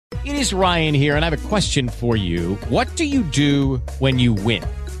It is Ryan here, and I have a question for you. What do you do when you win?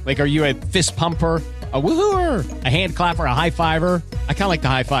 Like, are you a fist pumper, a woo-hooer, a hand clapper, a high fiver? I kind of like the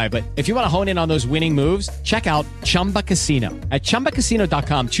high five, but if you want to hone in on those winning moves, check out Chumba Casino. At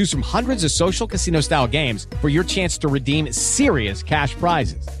ChumbaCasino.com, choose from hundreds of social casino-style games for your chance to redeem serious cash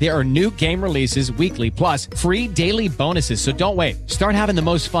prizes. There are new game releases weekly, plus free daily bonuses. So don't wait. Start having the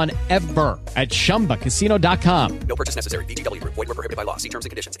most fun ever at ChumbaCasino.com. No purchase necessary. VGW Group. Void where prohibited by law. See terms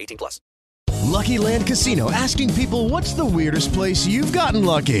and conditions. 18+. Lucky Land Casino, asking people, what's the weirdest place you've gotten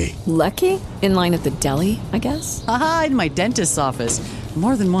lucky? Lucky? In line at the deli, I guess? Aha, in my dentist's office.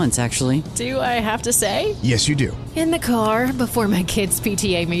 More than once, actually. Do I have to say? Yes, you do. In the car before my kids'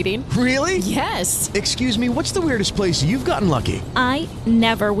 PTA meeting. Really? Yes. Excuse me, what's the weirdest place you've gotten lucky? I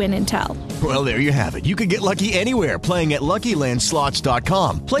never win and tell. Well, there you have it. You can get lucky anywhere, playing at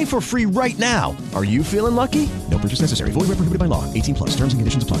LuckyLandSlots.com. Play for free right now. Are you feeling lucky? No purchase necessary. Void where prohibited by law. 18+. Terms and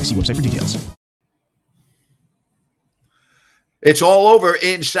conditions apply. See website for details. It's all over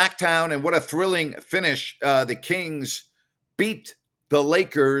in Sacktown, and what a thrilling finish. The Kings beat the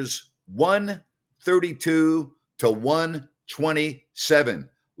Lakers 132-127.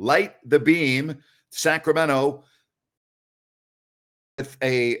 Light the beam. Sacramento with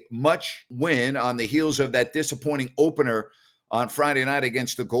a much win on the heels of that disappointing opener on Friday night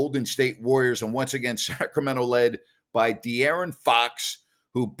against the Golden State Warriors. And once again, Sacramento led by De'Aaron Fox,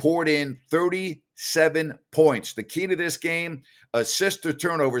 who poured in 37 points. The key to this game, assists to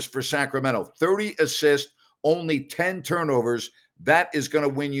turnovers for Sacramento. 30 assists, only 10 turnovers. That is going to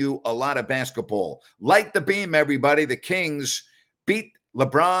win you a lot of basketball. Light the beam, everybody. The Kings beat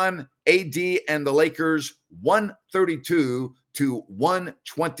LeBron, AD, and the Lakers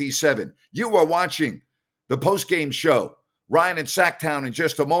 132-127. You are watching the postgame show. Ryan and Sacktown in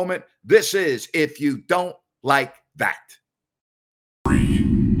just a moment. This is If You Don't Like That.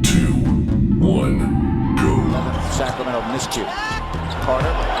 3, 2, 1, go. Sacramento missed you.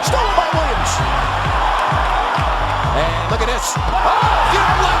 Carter, stolen by Williams. And look at this. Oh, you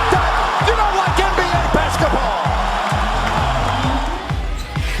don't like that. You don't like NBA basketball.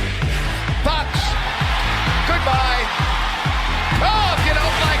 Fox, goodbye. Oh, if you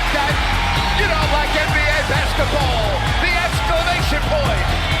don't like that, you don't like NBA basketball. The exclamation point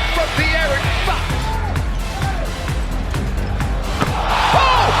from De'Aaron Fox.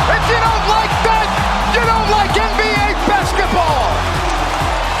 Oh, if you don't like that, you don't like NBA basketball.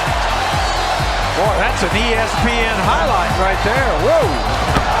 Boy, that's an ESPN highlight right there. Whoa.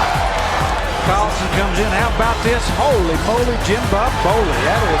 Carlson comes in. How about this? Holy moly, Jim Bob Bowley.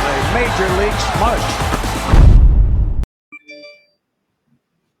 That is a major league smush.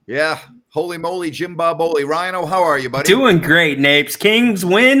 Yeah, holy moly, Jim Bob Bowley. Rhino, how are you, buddy? Doing great, Napes. Kings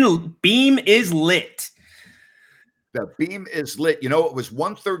win. Beam is lit. The beam is lit. You know, it was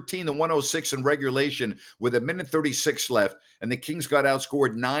 113-106 in regulation with 1:36 left, and the Kings got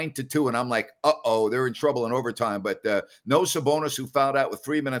outscored 9-2. And I'm like, uh-oh, they're in trouble in overtime. But no Sabonis, who fouled out with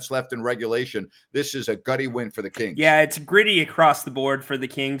 3 minutes left in regulation. This is a gutty win for the Kings. Yeah, it's gritty across the board for the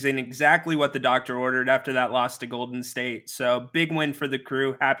Kings, and exactly what the doctor ordered after that loss to Golden State. So big win for the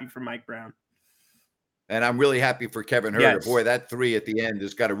crew. Happy for Mike Brown. And I'm really happy for Kevin Huerter. Yes. Boy, that three at the end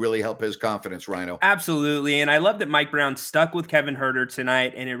has got to really help his confidence, Rhino. Absolutely. And I love that Mike Brown stuck with Kevin Huerter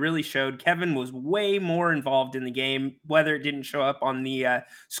tonight, and it really showed Kevin was way more involved in the game, whether it didn't show up on the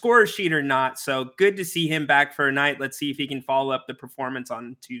score sheet or not. So good to see him back for a night. Let's see if he can follow up the performance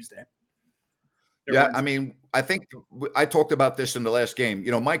on Tuesday. Yeah, I mean, I think I talked about this in the last game.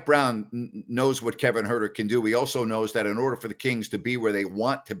 You know, Mike Brown knows what Kevin Huerter can do. He also knows that in order for the Kings to be where they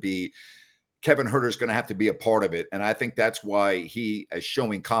want to be, Kevin Huerter is going to have to be a part of it. And I think that's why he is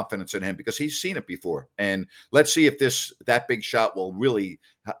showing confidence in him, because he's seen it before. And let's see if that big shot will really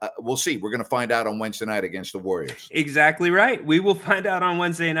we'll see. We're going to find out on Wednesday night against the Warriors. Exactly right. We will find out on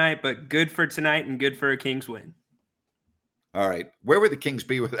Wednesday night, but good for tonight and good for a Kings win. All right. Where would the Kings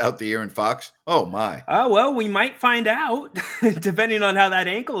be without De'Aaron Fox? Oh, my. Oh, well, we might find out depending on how that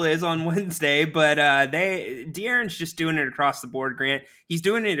ankle is on Wednesday. But De'Aaron's just doing it across the board, Grant. He's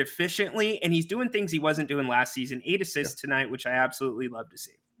doing it efficiently, and he's doing things he wasn't doing last season. 8 assists tonight, which I absolutely love to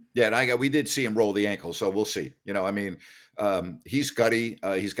see. Yeah, and we did see him roll the ankle, so we'll see. You know, I mean, he's gutty.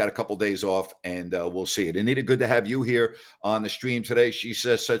 He's got a couple days off, and we'll see it. Anita, good to have you here on the stream today. She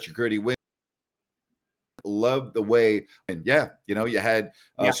says such a gritty win. Love the way, and yeah, you know, you had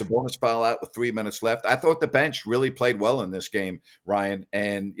Sabonis foul out with 3 minutes left. I thought the bench really played well in this game, Ryan,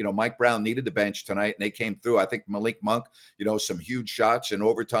 and you know, Mike Brown needed the bench tonight, and they came through. I think Malik Monk, you know, some huge shots in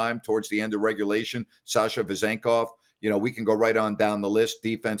overtime towards the end of regulation. Sasha Vezenkov, you know, we can go right on down the list.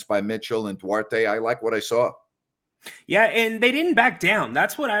 Defense by Mitchell and Duarte. I like what I saw. Yeah, and they didn't back down.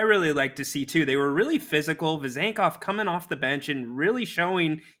 That's what I really like to see too. They were really physical. Vazenkov coming off the bench and really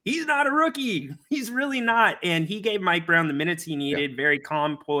showing he's not a rookie. He's really not. And he gave Mike Brown the minutes he needed. Very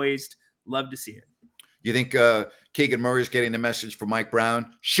calm, poised. Love to see it. You think Keegan Murray's getting the message for Mike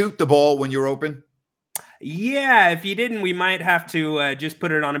Brown? Shoot the ball when you're open. Yeah, if you didn't, we might have to just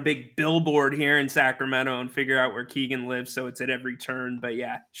put it on a big billboard here in Sacramento and figure out where Keegan lives so it's at every turn. But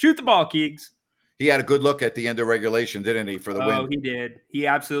yeah, shoot the ball, Keegs. He had a good look at the end of regulation, didn't he, for the win? Oh, he did. He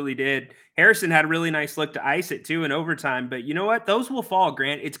absolutely did. Harrison had a really nice look to ice it, too, in overtime. But you know what? Those will fall,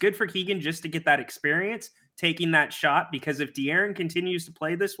 Grant. It's good for Keegan just to get that experience, taking that shot, because if De'Aaron continues to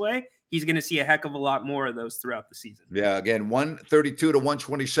play this way, he's going to see a heck of a lot more of those throughout the season. Yeah, again, 132 to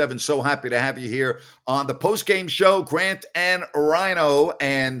 127. So happy to have you here on the postgame show, Grant and Rhino.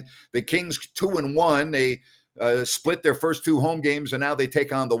 And the Kings 2-1. They split their first two home games, and now they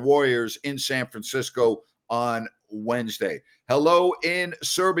take on the Warriors in San Francisco on Wednesday. Hello in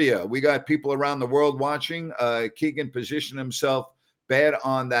Serbia. We got people around the world watching. Keegan positioned himself bad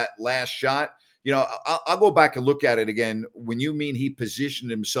on that last shot. You know, I'll go back and look at it again. When you mean he positioned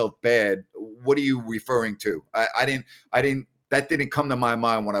himself bad, what are you referring to? That didn't come to my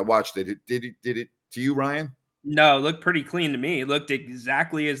mind when I watched it. Did it to you, Ryan? No, it looked pretty clean to me. It looked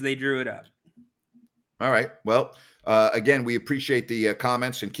exactly as they drew it up. All right. Well, again, we appreciate the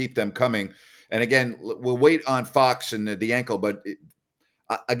comments and keep them coming. And again, we'll wait on Fox and the ankle, but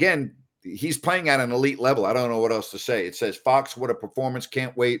again, he's playing at an elite level. I don't know what else to say. It says, Fox, what a performance.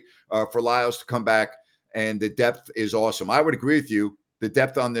 Can't wait for Lyles to come back. And the depth is awesome. I would agree with you. The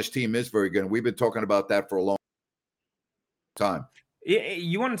depth on this team is very good. And we've been talking about that for a long time.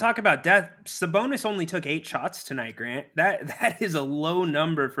 You want to talk about depth? Sabonis only took 8 shots tonight, Grant. That is a low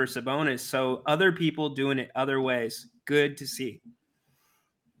number for Sabonis. So other people doing it other ways. Good to see.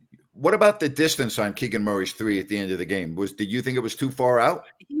 What about the distance on Keegan Murray's three at the end of the game? Did you think it was too far out?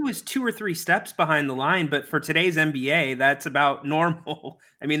 He was 2 or 3 steps behind the line, but for today's NBA, that's about normal.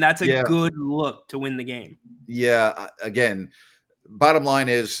 I mean, that's a good look to win the game. Yeah. Again, bottom line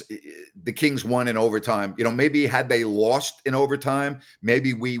is the Kings won in overtime. You know, maybe had they lost in overtime,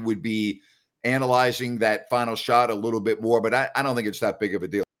 maybe we would be analyzing that final shot a little bit more, but I don't think it's that big of a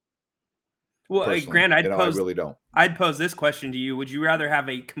deal. Well, Grant, I really don't. I'd pose this question to you. Would you rather have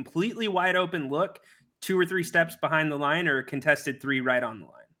a completely wide open look 2 or 3 steps behind the line or a contested 3 right on the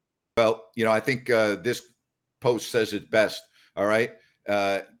line? Well, you know, I think this post says it best. All right.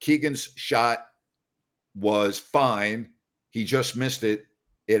 Keegan's shot was fine. He just missed it.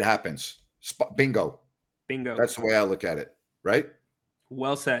 It happens. Bingo. Bingo. That's the way I look at it. Right?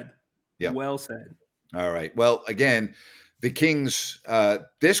 Well said. Yeah. Well said. All right. Well, again, the Kings,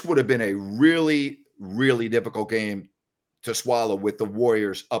 this would have been a really, really difficult game to swallow with the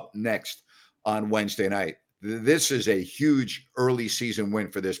Warriors up next on Wednesday night. This is a huge early season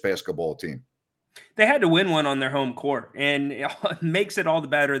win for this basketball team. They had to win one on their home court, and it makes it all the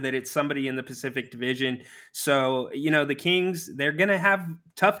better that it's somebody in the Pacific Division. So, you know, the Kings, they're going to have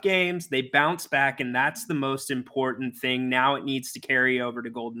tough games. They bounce back, and that's the most important thing. Now it needs to carry over to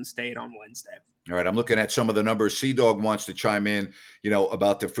Golden State on Wednesday. All right, I'm looking at some of the numbers. Sea-Dog wants to chime in, you know,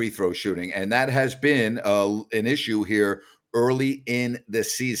 about the free throw shooting, and that has been an issue here early in the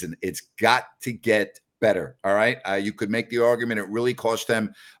season. It's got to get better, all right? You could make the argument it really cost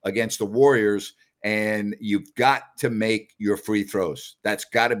them against the Warriors, and you've got to make your free throws. That's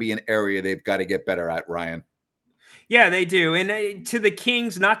got to be an area they've got to get better at, Ryan. Yeah, they do. And to the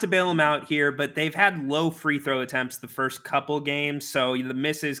Kings, not to bail them out here, but they've had low free throw attempts the first couple games. So the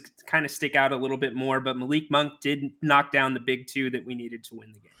misses kind of stick out a little bit more. But Malik Monk did knock down the big 2 that we needed to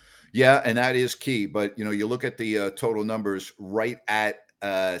win the game. Yeah, and that is key. But, you know, you look at the total numbers right at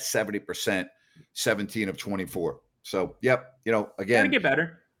 70%, 17 of 24. So, yep, you know, again. Got to get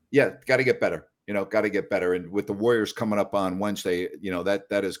better. Yeah, got to get better. You know, got to get better. And with the Warriors coming up on Wednesday, you know, that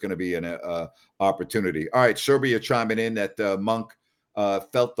is going to be an opportunity. All right, Serbia chiming in that Monk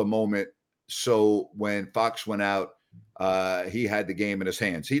felt the moment. So when Fox went out, he had the game in his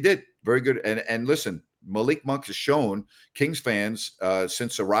hands. He did very good. And listen, Malik Monk has shown Kings fans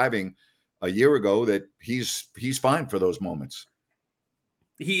since arriving a year ago that he's fine for those moments.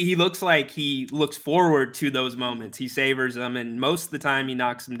 He looks like he looks forward to those moments. He savors them, and most of the time he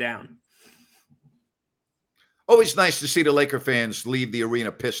knocks them down. Always nice to see the Laker fans leave the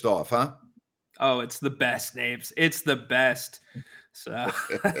arena pissed off, huh? Oh, it's the best, Naves. It's the best. So,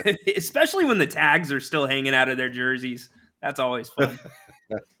 especially when the tags are still hanging out of their jerseys. That's always fun.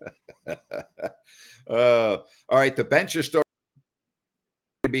 All right, the bench is starting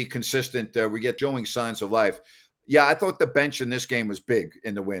to be consistent. We get showing signs of life. Yeah, I thought the bench in this game was big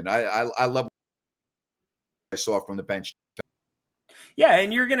in the win. I love I saw from the bench. Yeah,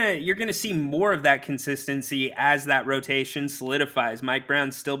 and you're gonna see more of that consistency as that rotation solidifies. Mike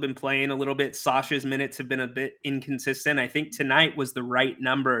Brown's still been playing a little bit. Sasha's minutes have been a bit inconsistent. I think tonight was the right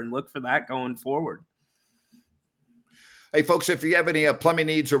number, and look for that going forward. Hey, folks, if you have any plumbing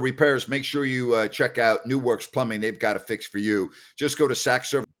needs or repairs, make sure you check out New Works Plumbing. They've got a fix for you. Just go to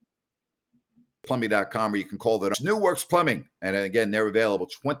sackserviceplumbing.com, or you can call them. New Works Plumbing. And again, they're available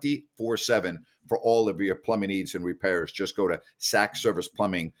 24/7 for all of your plumbing needs and repairs. Just go to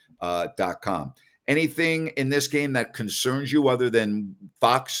sackserviceplumbing.com. Anything in this game that concerns you other than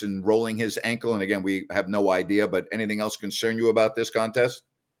Fox and rolling his ankle? And again, we have no idea, but anything else concern you about this contest?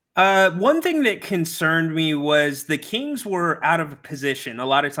 One thing that concerned me was the Kings were out of position a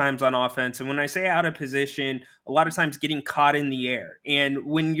lot of times on offense. And when I say out of position, a lot of times getting caught in the air. And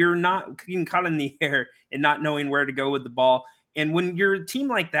when you're not getting caught in the air and not knowing where to go with the ball, and when you're a team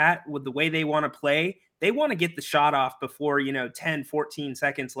like that, with the way they want to play, they want to get the shot off before, 10, 14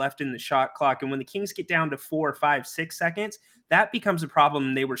 seconds left in the shot clock. And when the Kings get down to 4, 5, 6 seconds, that becomes a problem.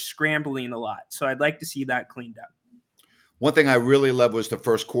 And they were scrambling a lot. So I'd like to see that cleaned up. One thing I really loved was the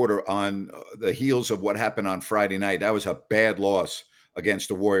first quarter on the heels of what happened on Friday night. That was a bad loss against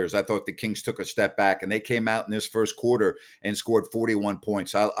the Warriors. I thought the Kings took a step back, and they came out in this first quarter and scored 41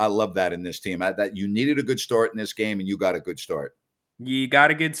 points. I love that in this team. That you needed a good start in this game, and you got a good start. You got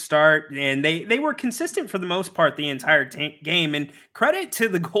a good start, and they were consistent for the most part the entire game. And credit to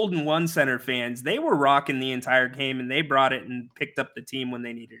the Golden One Center fans. They were rocking the entire game, and they brought it and picked up the team when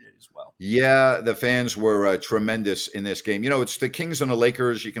they needed it as well. Yeah, the fans were tremendous in this game. It's the Kings and the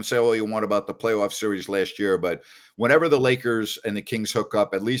Lakers. You can say all you want about the playoff series last year, but whenever the Lakers and the Kings hook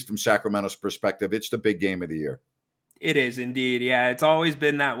up, at least from Sacramento's perspective, it's the big game of the year. It is indeed. Yeah, it's always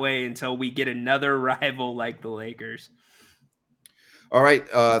been that way until we get another rival like the Lakers. All right.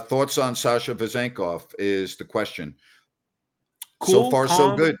 Thoughts on Sasha Vezenkov is the question. Cool, so far, calm.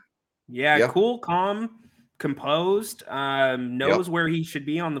 so good. Yeah, cool, calm, composed, knows where he should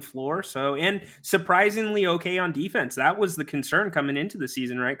be on the floor. So, and surprisingly okay on defense. That was the concern coming into the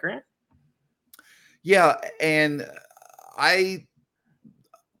season, right, Grant? Yeah, and I'll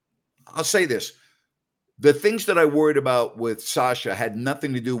say this. The things that I worried about with Sasha had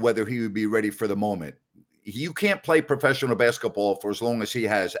nothing to do whether he would be ready for the moment. You can't play professional basketball for as long as he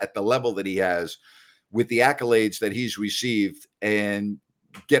has at the level that he has with the accolades that he's received and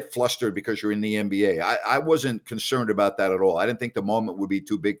get flustered because you're in the NBA. I wasn't concerned about that at all. I didn't think the moment would be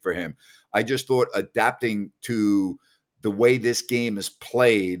too big for him. I just thought adapting to the way this game is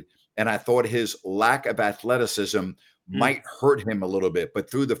played, and I thought his lack of athleticism might hurt him a little bit.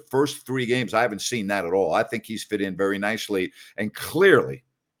 But through the first 3 games, I haven't seen that at all. I think he's fit in very nicely and clearly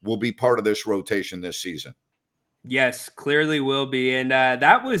will be part of this rotation this season. Yes, clearly will be. And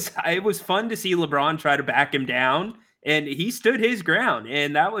it was fun to see LeBron try to back him down, and he stood his ground.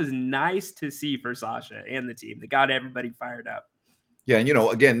 And that was nice to see for Sasha and the team. That got everybody fired up. Yeah, and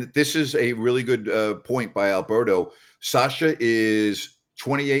again, this is a really good point by Alberto. Sasha is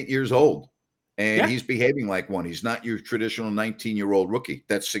 28 years old, and he's behaving like one. He's not your traditional 19-year-old rookie.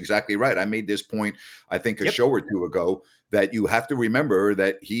 That's exactly right. I made this point, I think, a show or two ago, that you have to remember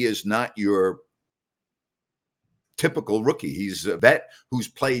that he is not your typical rookie. He's a vet who's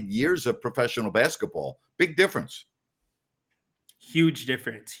played years of professional basketball. Big difference. Huge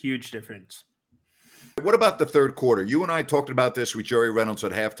difference. Huge difference. What about the third quarter? You and I talked about this with Jerry Reynolds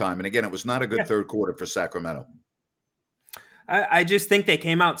at halftime. And again, it was not a good third quarter for Sacramento. I just think they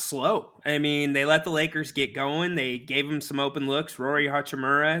came out slow. I mean, they let the Lakers get going. They gave them some open looks. Rory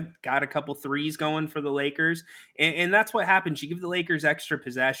Hachimura got a couple threes going for the Lakers. And that's what happens. You give the Lakers extra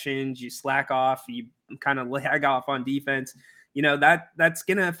possessions. You slack off. You kind of lag off on defense. That's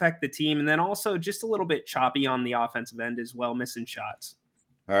going to affect the team. And then also just a little bit choppy on the offensive end as well, missing shots.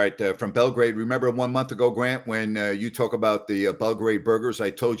 All right. From Belgrade, remember 1 month ago, Grant, when you talk about the Belgrade burgers, I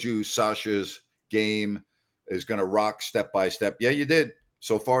told you Sasha's game is going to rock step by step. Yeah, you did.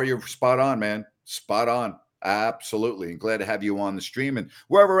 So far, you're spot on, man. Spot on. Absolutely. And glad to have you on the stream and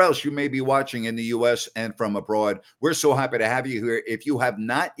wherever else you may be watching in the U.S. and from abroad. We're so happy to have you here. If you have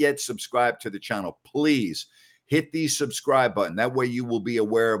not yet subscribed to the channel, please hit the subscribe button. That way you will be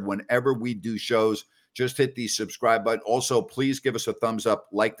aware of whenever we do shows. Just hit the subscribe button. Also, please give us a thumbs up,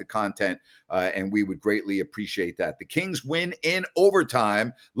 like the content, and we would greatly appreciate that. The Kings win in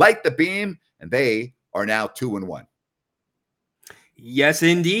overtime, light the beam, and they are now 2-1. Yes,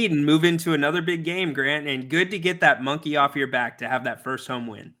 indeed. And move into another big game, Grant. And good to get that monkey off your back to have that first home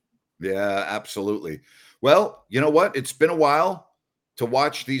win. Yeah, absolutely. Well, you know what? It's been a while to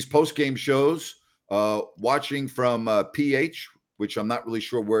watch these post-game shows. Watching from PH which I'm not really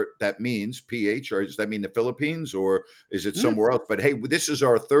sure where that means, PH, or does that mean the Philippines, or is it somewhere else? But hey, this is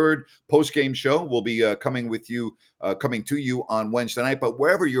our third post-game show. We'll be coming to you on Wednesday night. But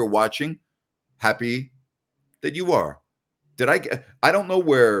wherever you're watching, happy that you are. I don't know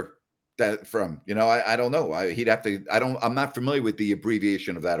where that from. I don't know. I'm not familiar with the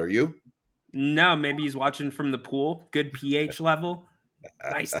abbreviation of that. Are you? No, maybe he's watching from the pool. Good pH level,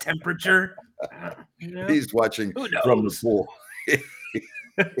 nice temperature. He's watching from the pool.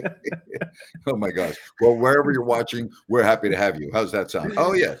 Oh my gosh. Well, wherever you're watching, we're happy to have you. How's that sound?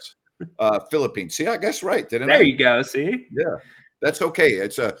 Oh yes. Philippines. See, I guess right, didn't I? There you go. See? Yeah. That's okay.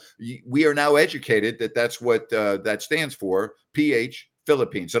 It's we are now educated that's what that stands for, PH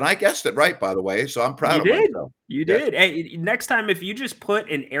Philippines. And I guessed it right, by the way. So I'm proud of myself. You did. Hey, next time, if you just put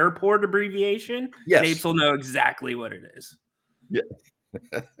an airport abbreviation, Napes will know exactly what it is. Yeah.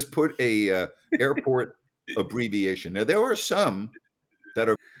 Just put a airport abbreviation. Now, there are some that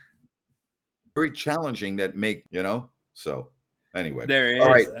are very challenging that make, so anyway. There is. All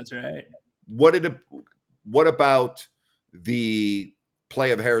right. That's right. What about the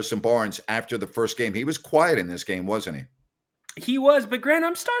play of Harrison Barnes after the first game? He was quiet in this game, wasn't he? He was, but Grant,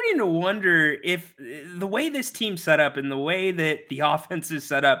 I'm starting to wonder if the way this team's set up and the way that the offense is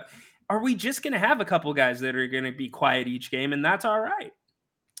set up, are we just going to have a couple guys that are going to be quiet each game, and that's all right?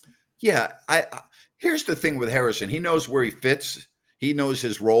 Yeah, here's the thing with Harrison. He knows where he fits. He knows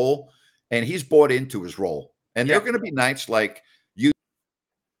his role, and he's bought into his role. And there are going to be nights like you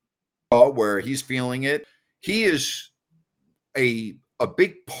where he's feeling it. He is a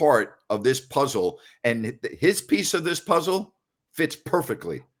big part of this puzzle, and his piece of this puzzle fits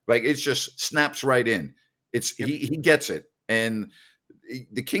perfectly. Like it just snaps right in. He gets it, and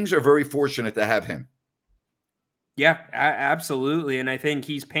the Kings are very fortunate to have him. Yeah, absolutely. And I think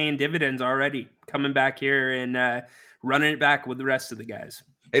he's paying dividends already, coming back here and running it back with the rest of the guys.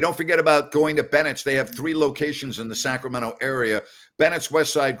 Hey, don't forget about going to Bennett's. They have 3 locations in the Sacramento area. Bennett's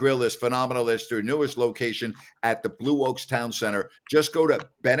Westside Grill is phenomenal. It's their newest location at the Blue Oaks Town Center. Just go to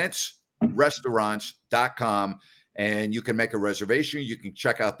Bennett'sRestaurants.com and you can make a reservation. You can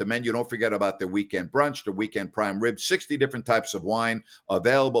check out the menu. Don't forget about the weekend brunch, the weekend prime rib, 60 different types of wine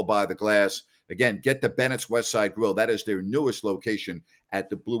available by the glass. Again, get the Bennett's Westside Grill. That is their newest location at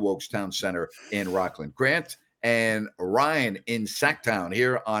the Blue Oaks Town Center in Rockland. Grant and Ryan in Sacktown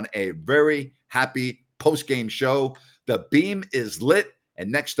here on a very happy post-game show. The beam is lit.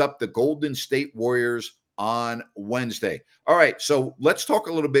 And next up, the Golden State Warriors on Wednesday. All right, so let's talk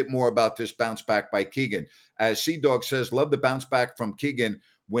a little bit more about this bounce back by Keegan. As Sea-Dog says, love the bounce back from Keegan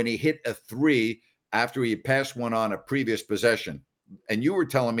when he hit a 3 after he passed one on a previous possession. And you were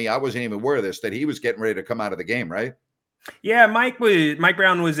telling me, I wasn't even aware of this, that he was getting ready to come out of the game, right? Yeah, Mike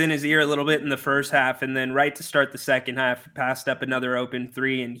Brown was in his ear a little bit in the first half, and then right to start the second half, passed up another open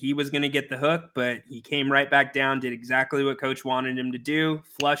 3, and he was going to get the hook, but he came right back down, did exactly what coach wanted him to do,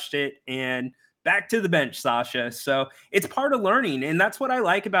 flushed it, and back to the bench, Sasha. So it's part of learning, and that's what I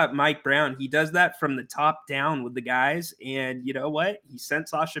like about Mike Brown. He does that from the top down with the guys, and you know what? He sent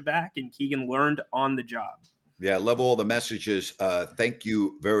Sasha back, and Keegan learned on the job. Yeah, love all the messages. Thank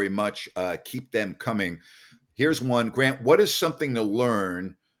you very much. Keep them coming. Here's one. Grant, what is something to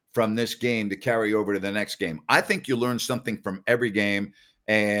learn from this game to carry over to the next game? I think you learn something from every game,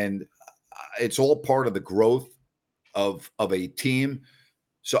 and it's all part of the growth of a team.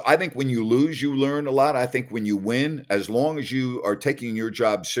 So I think when you lose, you learn a lot. I think when you win, as long as you are taking your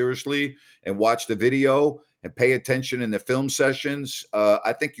job seriously and watch the video and pay attention in the film sessions,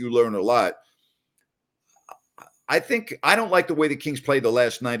 I think you learn a lot. I don't like the way the Kings played the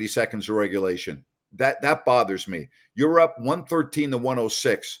last 90 seconds of regulation. That bothers me. You're up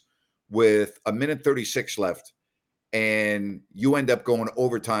 113-106 with a minute 36 left, and you end up going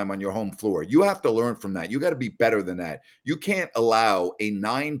overtime on your home floor. You have to learn from that. You got to be better than that. You can't allow a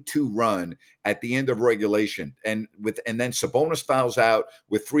 9-2 run at the end of regulation, and then Sabonis fouls out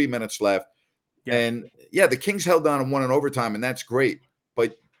with 3 minutes left. Yeah. And yeah, the Kings held on and won in overtime, and that's great.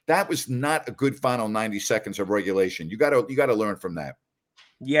 But that was not a good final 90 seconds of regulation. You got to learn from that.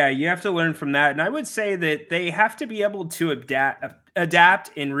 Yeah, you have to learn from that. And I would say that they have to be able to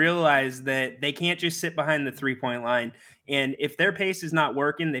adapt and realize that they can't just sit behind the 3-point line. And if their pace is not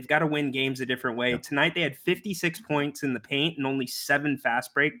working, they've got to win games a different way. Yep. Tonight, they had 56 points in the paint and only 7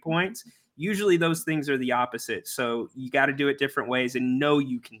 fast break points. Usually those things are the opposite. So you got to do it different ways and know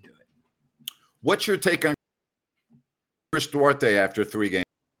you can do it. What's your take on Chris Duarte after 3 games?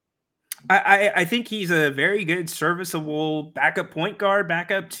 I think he's a very good, serviceable backup point guard,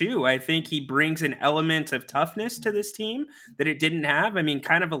 backup 2. I think he brings an element of toughness to this team that it didn't have. I mean,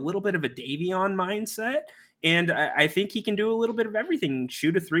 kind of a little bit of a Davion mindset. And I think he can do a little bit of everything.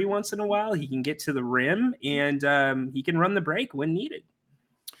 Shoot a three once in a while. He can get to the rim, and he can run the break when needed.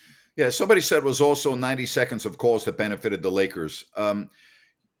 Yeah, somebody said it was also 90 seconds of calls that benefited the Lakers. That's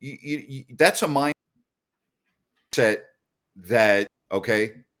a mindset that,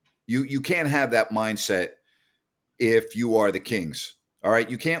 okay, you can't have that mindset if you are the Kings. All right,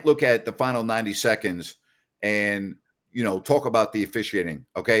 you can't look at the final 90 seconds and talk about the officiating.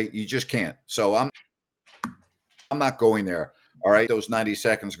 Okay, you just can't. So I'm not going there. All right, those 90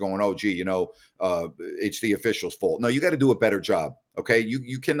 seconds going, oh, gee, it's the official's fault. No, you got to do a better job. Okay,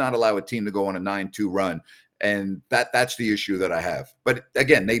 you cannot allow a team to go on a 9-2 run, and that's the issue that I have. But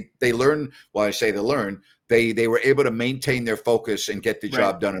again, they learn. Well, I say they learn. They were able to maintain their focus and get the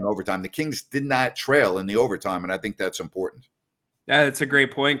job done in overtime. The Kings did not trail in the overtime, and I think that's important. That's a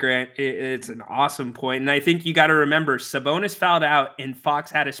great point, Grant. It's an awesome point. And I think you got to remember Sabonis fouled out and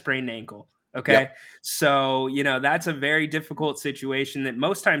Fox had a sprained ankle. Okay. Yep. So, that's a very difficult situation that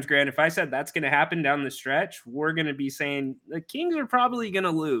most times, Grant, if I said that's going to happen down the stretch, we're going to be saying the Kings are probably going to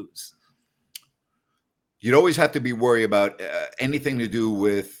lose. You'd always have to be worried about anything to do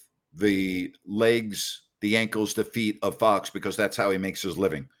with the legs, the ankles, the feet of Fox, because that's how he makes his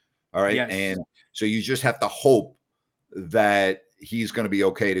living. All right. Yes. And so you just have to hope that he's going to be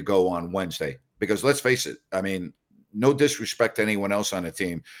okay to go on Wednesday, because let's face it. I mean, no disrespect to anyone else on the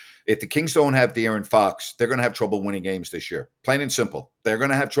team. If the Kings don't have De'Aaron Fox, they're going to have trouble winning games this year. Plain and simple. They're going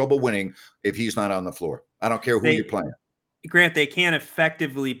to have trouble winning if he's not on the floor. I don't care who you're playing. Grant, they can't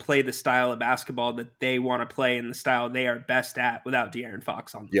effectively play the style of basketball that they want to play and the style they are best at without De'Aaron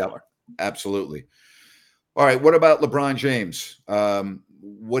Fox on the floor. Absolutely. All right. What about LeBron James?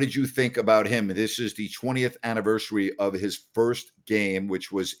 What did you think about him? This is the 20th anniversary of his first game,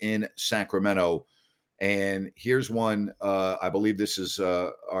 which was in Sacramento. And here's one. I believe this is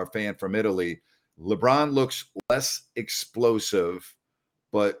our fan from Italy. LeBron looks less explosive,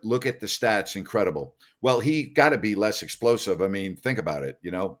 but look at the stats. Incredible. Well, he got to be less explosive. I mean, think about it.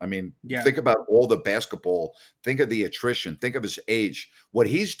 Think about all the basketball. Think of the attrition. Think of his age. What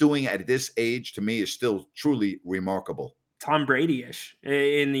he's doing at this age, to me, is still truly remarkable. Tom Brady-ish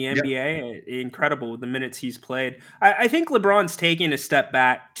in the NBA. Incredible the minutes he's played. I think LeBron's taking a step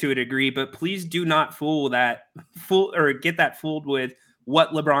back to a degree, but please do not get that fooled with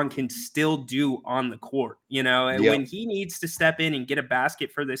what LeBron can still do on the court. And when he needs to step in and get a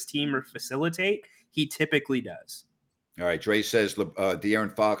basket for this team or facilitate, he typically does. All right. Dre says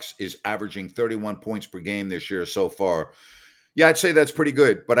De'Aaron Fox is averaging 31 points per game this year so far. Yeah, I'd say that's pretty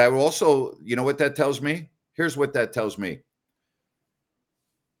good. But I will also, what that tells me? Here's what that tells me.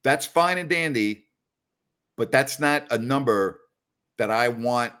 That's fine and dandy, but that's not a number that I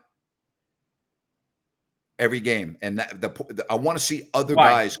want every game. And I want to see other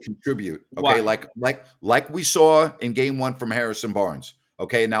guys contribute. Okay, like we saw in game 1 from Harrison Barnes.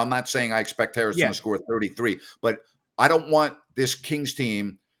 Okay, now I'm not saying I expect Harrison to score 33, but I don't want this Kings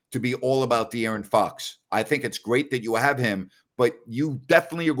team to be all about De'Aaron Fox. I think it's great that you have him, but you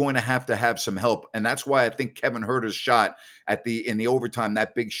definitely are going to have some help. And that's why I think Kevin Huerter's shot in the overtime,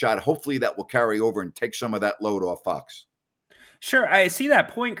 that big shot, hopefully that will carry over and take some of that load off Fox. Sure, I see that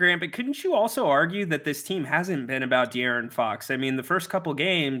point, Grant, but couldn't you also argue that this team hasn't been about De'Aaron Fox? I mean, the first couple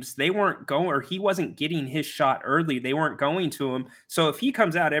games, they weren't going, or he wasn't getting his shot early. They weren't going to him. So if he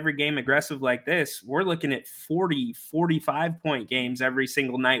comes out every game aggressive like this, we're looking at 40, 45-point games every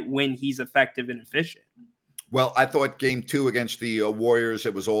single night when he's effective and efficient. Well, I thought game 2 against the Warriors,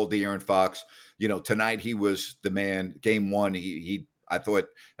 it was all De'Aaron Fox. Tonight he was the man. Game 1, I thought,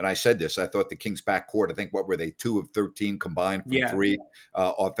 and I said this, I thought the Kings backcourt, I think, what were they, 2 of 13 combined from 3?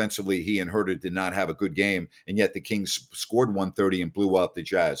 Offensively, he and Huerter did not have a good game, and yet the Kings scored 130 and blew out the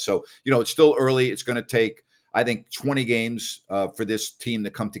Jazz. So, it's still early. It's going to take, I think, 20 games for this team to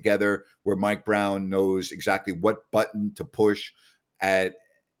come together where Mike Brown knows exactly what button to push at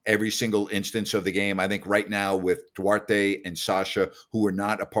every single instance of the game. I think right now with Duarte and Sasha, who were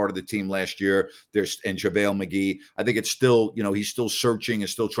not a part of the team last year, and JaVale McGee, I think it's still, he's still searching and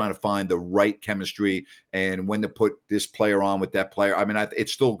still trying to find the right chemistry and when to put this player on with that player. I mean,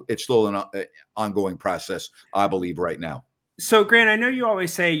 it's still an ongoing process, I believe, right now. So, Grant, I know you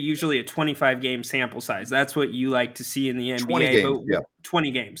always say usually a 25-game sample size. That's what you like to see in the NBA. 20 games,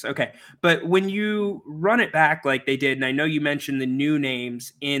 20 games, okay. But when you run it back like they did, and I know you mentioned the new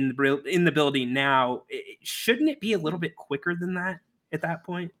names in the building now, shouldn't it be a little bit quicker than that at that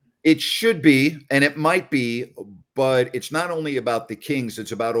point? It should be, and it might be, but it's not only about the Kings,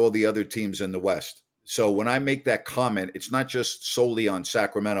 it's about all the other teams in the West. So when I make that comment, it's not just solely on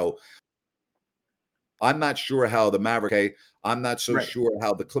Sacramento. I'm not sure how the Mavericks, I'm not so sure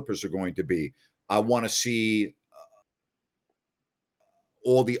how the Clippers are going to be. I want to see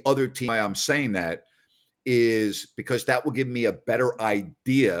all the other teams. Why I'm saying that is because that will give me a better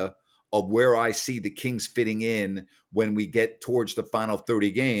idea of where I see the Kings fitting in when we get towards the final 30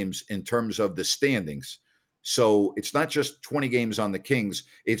 games in terms of the standings. So it's not just 20 games on the Kings,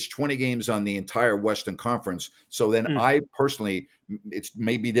 it's 20 games on the entire Western Conference. So then I personally, it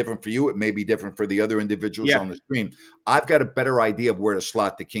may be different for you, it may be different for the other individuals on the stream. I've got a better idea of where to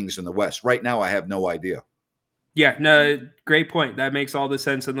slot the Kings in the West. Right now, I have no idea. Yeah, no, great point. That makes all the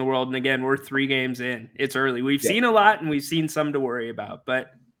sense in the world. And again, we're 3 games in. It's early. We've seen a lot and we've seen some to worry about,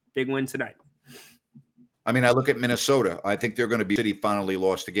 but big win tonight. I mean, I look at Minnesota. I think they're going to be. City finally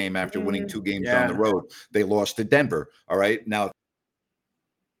lost the game after winning 2 games on the road. They lost to Denver. All right. Now,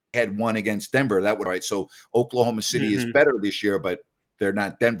 had one against Denver. That would right. So Oklahoma City is better this year, but they're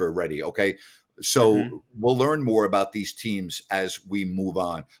not Denver ready. Okay. So we'll learn more about these teams as we move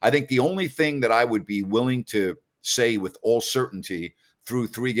on. I think the only thing that I would be willing to say with all certainty through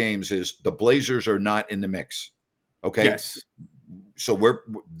 3 games is the Blazers are not in the mix. Okay. Yes. So we're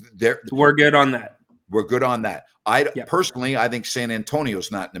there. We're good on that. We're good on that. Personally, I think San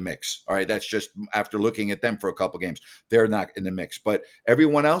Antonio's not in the mix. All right. That's just after looking at them for a couple games. They're not in the mix. But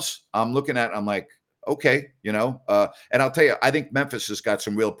everyone else I'm looking at, I'm like, okay, and I'll tell you, I think Memphis has got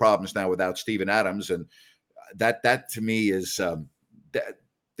some real problems now without Steven Adams. And that to me is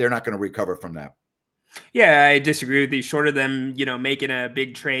they're not going to recover from that. Yeah, I disagree with you. Short of them, making a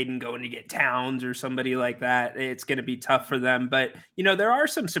big trade and going to get Towns or somebody like that, it's going to be tough for them. But, there are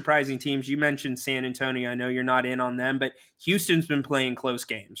some surprising teams. You mentioned San Antonio. I know you're not in on them, but Houston's been playing close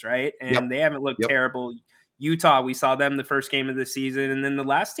games, right? And they haven't looked terrible. Utah, we saw them the first game of the season. And then the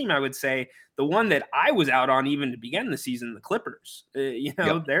last team, I would say, the one that I was out on even to begin the season, the Clippers.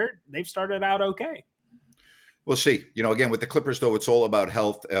 They've started out okay. We'll see. Again, with the Clippers, though, it's all about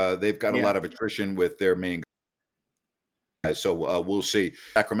health. They've got a lot of attrition with their main guys. So we'll see.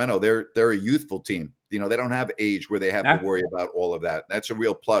 Sacramento, they're a youthful team. They don't have age where they have to worry about all of that. That's a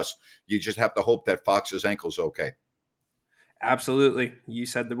real plus. You just have to hope that Fox's ankle's okay. Absolutely. You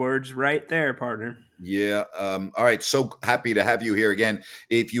said the words right there, partner. Yeah. All right. So happy to have you here again.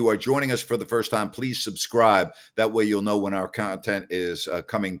 If you are joining us for the first time, please subscribe. That way you'll know when our content is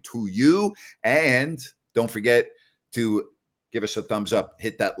coming to you. And don't forget to give us a thumbs up,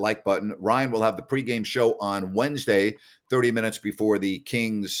 hit that like button. Ryan will have the pregame show on Wednesday, 30 minutes before the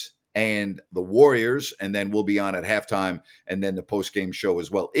Kings and the Warriors, and then we'll be on at halftime and then the postgame show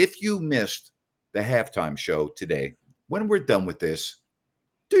as well. If you missed the halftime show today, when we're done with this,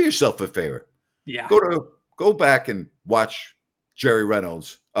 do yourself a favor. Yeah. Go back and watch Jerry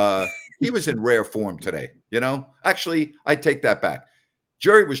Reynolds. He was in rare form today, Actually, I take that back.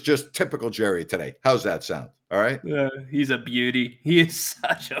 Jerry was just typical Jerry today. How's that sound? All right. He's a beauty. He is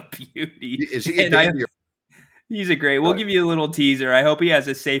such a beauty. Is he a dandy? He's a great. We'll give you a little teaser. I hope he has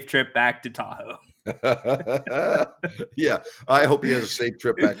a safe trip back to Tahoe. Yeah, I hope he has a safe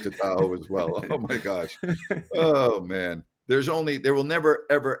trip back to Tahoe as well. Oh my gosh. Oh man. There will never,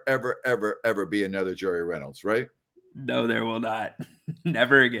 ever, ever, ever, ever be another Jerry Reynolds, right? No, there will not.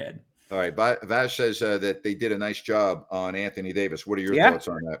 Never again. All right. Vash says that they did a nice job on Anthony Davis. What are your thoughts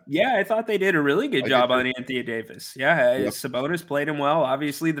on that? Yeah, I thought they did a really good job on Anthony Davis. Yeah, Sabonis played him well.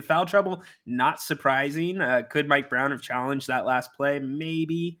 Obviously, the foul trouble, not surprising. Could Mike Brown have challenged that last play?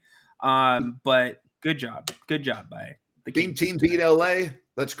 Maybe. But good job. Good job by the team beat LA.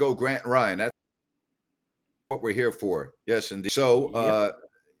 Let's go, Grant and Ryan. That's what we're here for. Yes, indeed. So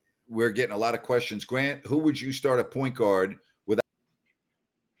we're getting a lot of questions. Grant, who would you start at point guard without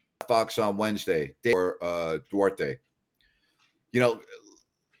Fox on Wednesday or Duarte?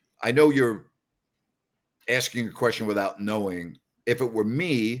 I know you're asking a question without knowing. If it were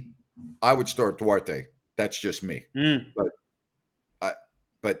me, I would start Duarte. That's just me.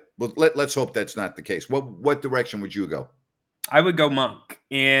 But let's hope that's not the case. What direction would you go? I would go Monk.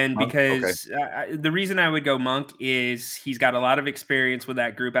 And because the reason I would go Monk is he's got a lot of experience with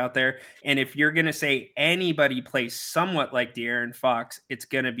that group out there. And if you're going to say anybody plays somewhat like De'Aaron Fox, it's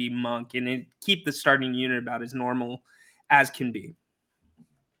going to be Monk. And keep the starting unit about as normal as can be.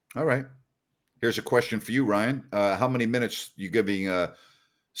 All right. Here's a question for you, Ryan. How many minutes you giving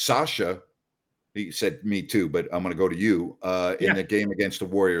Sasha? He said me too, but I'm going to go to you in the game against the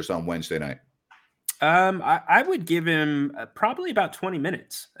Warriors on Wednesday night. I would give him probably about 20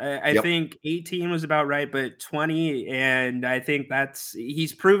 minutes. I think 18 was about right, but 20. And I think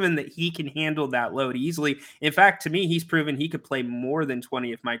he's proven that he can handle that load easily. In fact, to me, he's proven he could play more than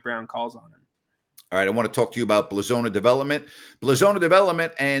 20 if Mike Brown calls on him. All right, I want to talk to you about Blazona Development. Blazona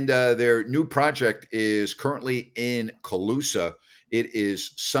Development and their new project is currently in Colusa. It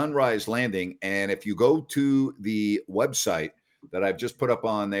is Sunrise Landing. And if you go to the website that I've just put up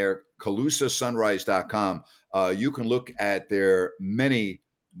on there, CalusaSunrise.com, you can look at their many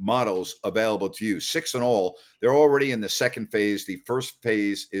models available to you, 6 in all. They're already in the second phase. The first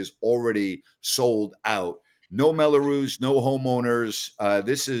phase is already sold out. No Mellorews, no homeowners.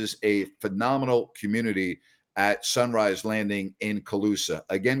 This is a phenomenal community at Sunrise Landing in Calusa.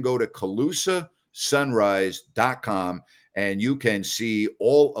 Again, go to CalusaSunrise.com and you can see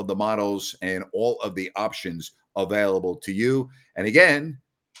all of the models and all of the options available to you. And again,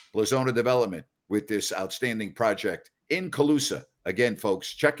 Blazona Development with this outstanding project in Calusa. Again,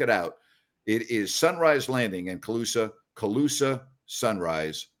 folks, check it out. It is Sunrise Landing in Calusa,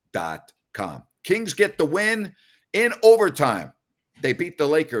 CalusaSunrise.com. Kings get the win in overtime. They beat the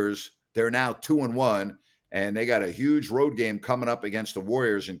Lakers. They're now 2-1, and they got a huge road game coming up against the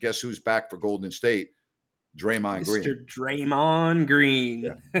Warriors. And guess who's back for Golden State? Draymond Green. Mr. Draymond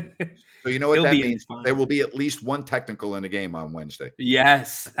Green. Yeah. So you know what that means? There will be at least one technical in the game on Wednesday.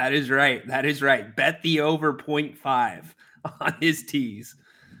 Yes, that is right. That is right. Bet the over 0.5 on his tees.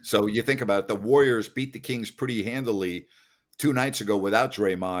 So you think about it, the Warriors beat the Kings pretty handily 2 nights ago without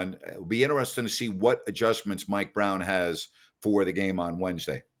Draymond. It'll be interesting to see what adjustments Mike Brown has for the game on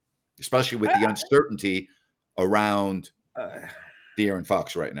Wednesday, especially with the uncertainty around De'Aaron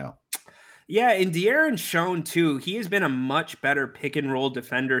Fox right now. Yeah, and De'Aaron's shown too. He has been a much better pick and roll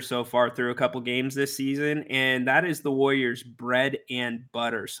defender so far through a couple games this season, and that is the Warriors' bread and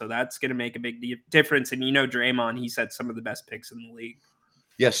butter. So that's going to make a big difference. And you know, Draymond, he set some of the best picks in the league.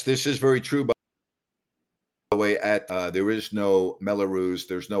 Yes, this is very true. By the way, there is no Mellorews,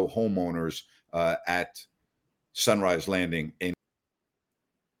 there's no homeowners at Sunrise Landing in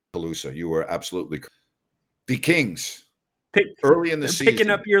Calusa. You were absolutely correct. The Kings. Early in the season, picking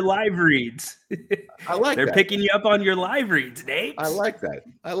up your live reads. I like They're that. picking you up on your live reads, Nate. I like that.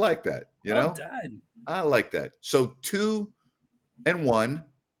 You well know, done. I like that. So 2-1.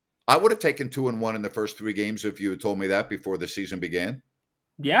 I would have taken 2-1 in the first 3 games if you had told me that before the season began.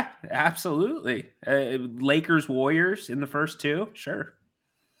 Yeah, absolutely. Lakers, Warriors in the first 2, sure.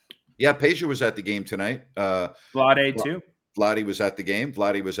 Yeah, Peja was at the game tonight. Vlade too. Vlade was at the game.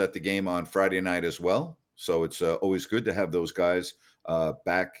 Vlade was at the game on Friday night as well. So it's always good to have those guys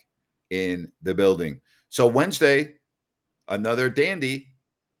back in the building. So Wednesday, another dandy.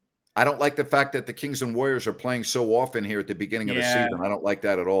 I don't like the fact that the Kings and Warriors are playing so often here at the beginning of the season. I don't like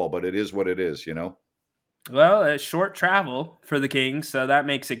that at all, but it is what it is, you know? Well, a short travel for the Kings, so that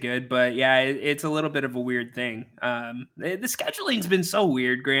makes it good. But yeah, it's a little bit of a weird thing. The scheduling's been so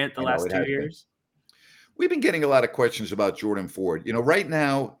weird, Grant, the last 2 years. We've been getting a lot of questions about Jordan Ford. You know, right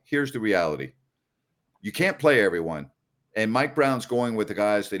now, here's the reality. You can't play everyone. And Mike Brown's going with the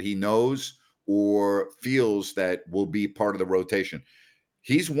guys that he knows or feels that will be part of the rotation.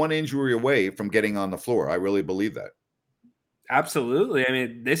 He's one injury away from getting on the floor. I really believe that. Absolutely. I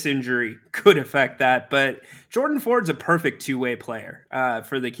mean, this injury could affect that, but Jordan Ford's a perfect two-way player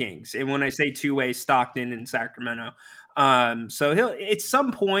for the Kings. And when I say two-way, Stockton and Sacramento. So he'll, at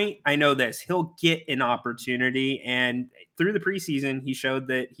some point, I know this, he'll get an opportunity. And through the preseason, he showed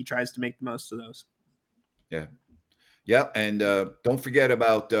that he tries to make the most of those. Yeah. Yeah. And don't forget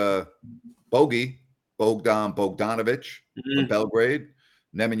about Bogdan Bogdanovic from Belgrade,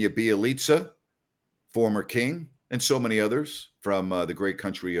 Nemanja Bjelica, former King, and so many others from the great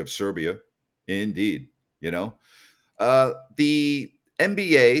country of Serbia. Indeed. You know, the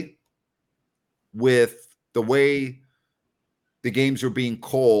NBA, with the way the games are being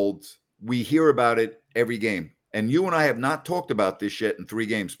called, we hear about it every game. And you and I have not talked about this yet in 3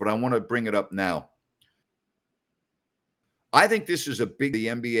 games, but I want to bring it up now. I think this is a big the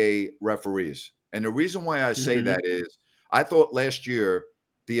NBA referees. And the reason why I say that is I thought last year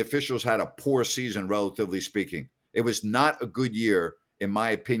the officials had a poor season, relatively speaking. It was not a good year, in my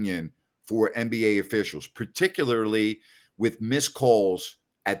opinion, for NBA officials, particularly with missed calls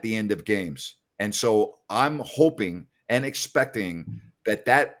at the end of games. And so I'm hoping and expecting that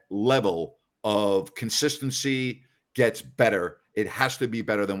that level of consistency gets better. It has to be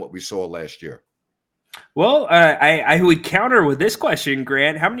better than what we saw last year. Well, I would counter with this question,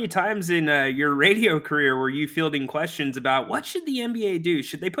 Grant. How many times in your radio career were you fielding questions about what should the NBA do?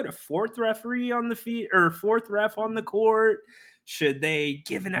 Should they put a 4th referee on the field or 4th ref on the court? Should they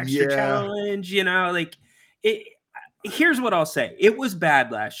give an extra challenge? You know, like it. Here's what I'll say. It was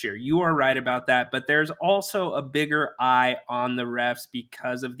bad last year. You are right about that. But there's also a bigger eye on the refs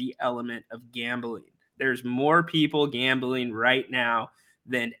because of the element of gambling. There's more people gambling right now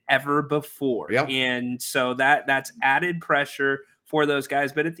than ever before. Yep. And so that's added pressure for those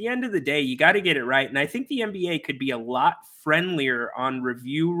guys. But at the end of the day, you got to get it right. And I think the NBA could be a lot friendlier on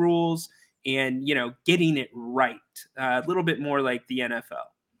review rules and, getting it right. A little bit more like the NFL.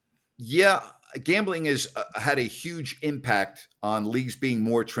 Yeah, gambling has had a huge impact on leagues being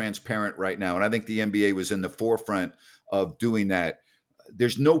more transparent right now. And I think the NBA was in the forefront of doing that.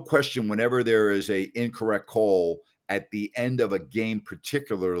 There's no question whenever there is a incorrect call at the end of a game,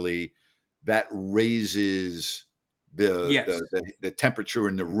 particularly, that raises the temperature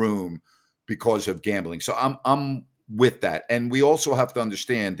in the room because of gambling. So I'm with that. And we also have to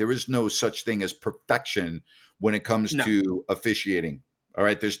understand there is no such thing as perfection when it comes to officiating. All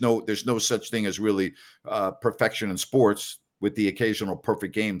right. There's no such thing as really perfection in sports, with the occasional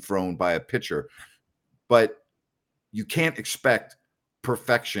perfect game thrown by a pitcher. But you can't expect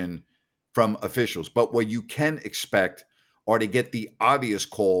perfection from officials. But what you can expect are to get the obvious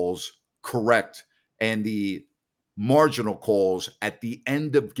calls correct and the marginal calls at the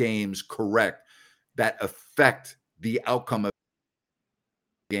end of games correct that affect the outcome of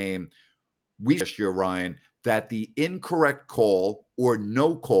the game. We last year, Ryan, that the incorrect call or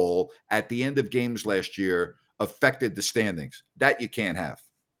no call at the end of games last year affected the standings. That you can't have.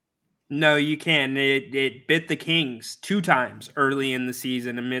 No, you can. It bit the Kings 2 times early in the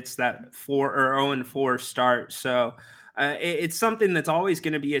season amidst that 0-4 start. So it's something that's always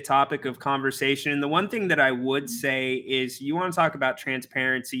going to be a topic of conversation. And the one thing that I would say is, you want to talk about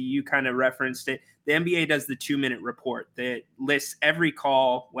transparency. You kind of referenced it. The NBA does the 2-minute report that lists every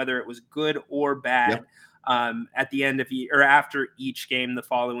call, whether it was good or bad. Yep. At the end of or after each game the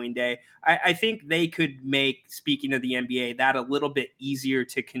following day. I think they could make, speaking of the NBA, that a little bit easier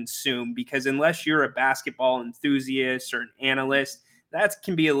to consume, because unless you're a basketball enthusiast or an analyst, that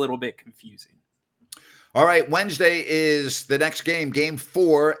can be a little bit confusing. All right, Wednesday is the next game, game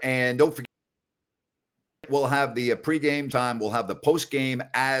 4, and don't forget, we'll have the pregame time. We'll have the postgame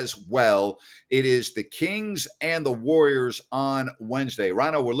as well. It is the Kings and the Warriors on Wednesday.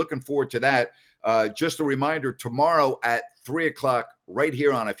 Rhino, we're looking forward to that. Just a reminder, tomorrow at 3:00 right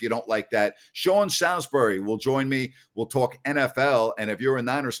here on If You Don't Like That, Sean Salisbury will join me. We'll talk NFL. And if you're a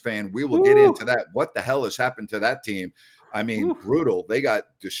Niners fan, we will get into that. What the hell has happened to that team? I mean, brutal. They got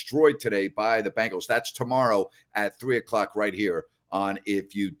destroyed today by the Bengals. That's tomorrow at 3:00 right here on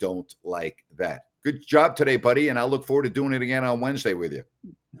If You Don't Like That. Good job today, buddy. And I look forward to doing it again on Wednesday with you.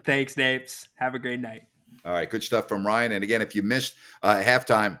 Thanks, Napes. Have a great night. All right. Good stuff from Ryan. And again, if you missed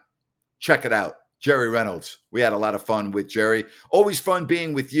halftime, check it out. Jerry Reynolds. We had a lot of fun with Jerry. Always fun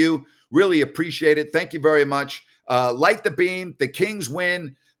being with you. Really appreciate it. Thank you very much. Light the beam. The Kings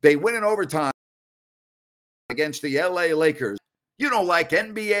win. They win in overtime against the LA Lakers. You don't like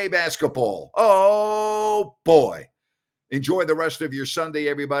NBA basketball. Oh, boy. Enjoy the rest of your Sunday,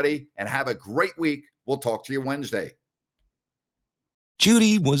 everybody, and have a great week. We'll talk to you Wednesday.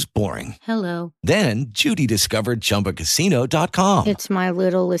 Judy was boring. Hello. Then Judy discovered ChumbaCasino.com. It's my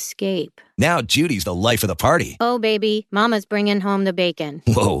little escape. Now Judy's the life of the party. Oh, baby, mama's bringing home the bacon.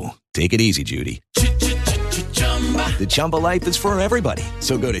 Whoa, take it easy, Judy. The Chumba life is for everybody.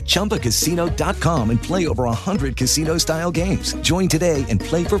 So go to ChumbaCasino.com and play over 100 casino-style games. Join today and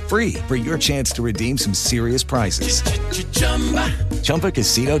play for free for your chance to redeem some serious prizes.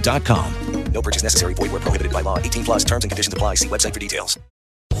 ChumbaCasino.com. No purchase necessary. Void where prohibited by law. 18+ terms and conditions apply. See website for details.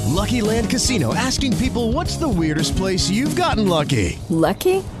 Lucky Land Casino, asking people, what's the weirdest place you've gotten lucky?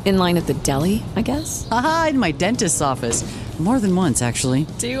 Lucky? In line at the deli, I guess? Aha, in my dentist's office. More than once, actually.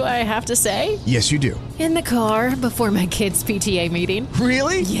 Do I have to say? Yes, you do. In the car before my kids' PTA meeting.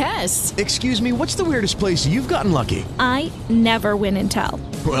 Really? Yes. Excuse me, what's the weirdest place you've gotten lucky? I never win and tell.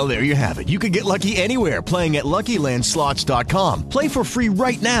 Well, there you have it. You can get lucky anywhere, playing at LuckyLandSlots.com. Play for free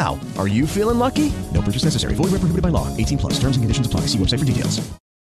right now. Are you feeling lucky? No purchase necessary. Void where prohibited by law. 18+. Terms and conditions apply. See website for details.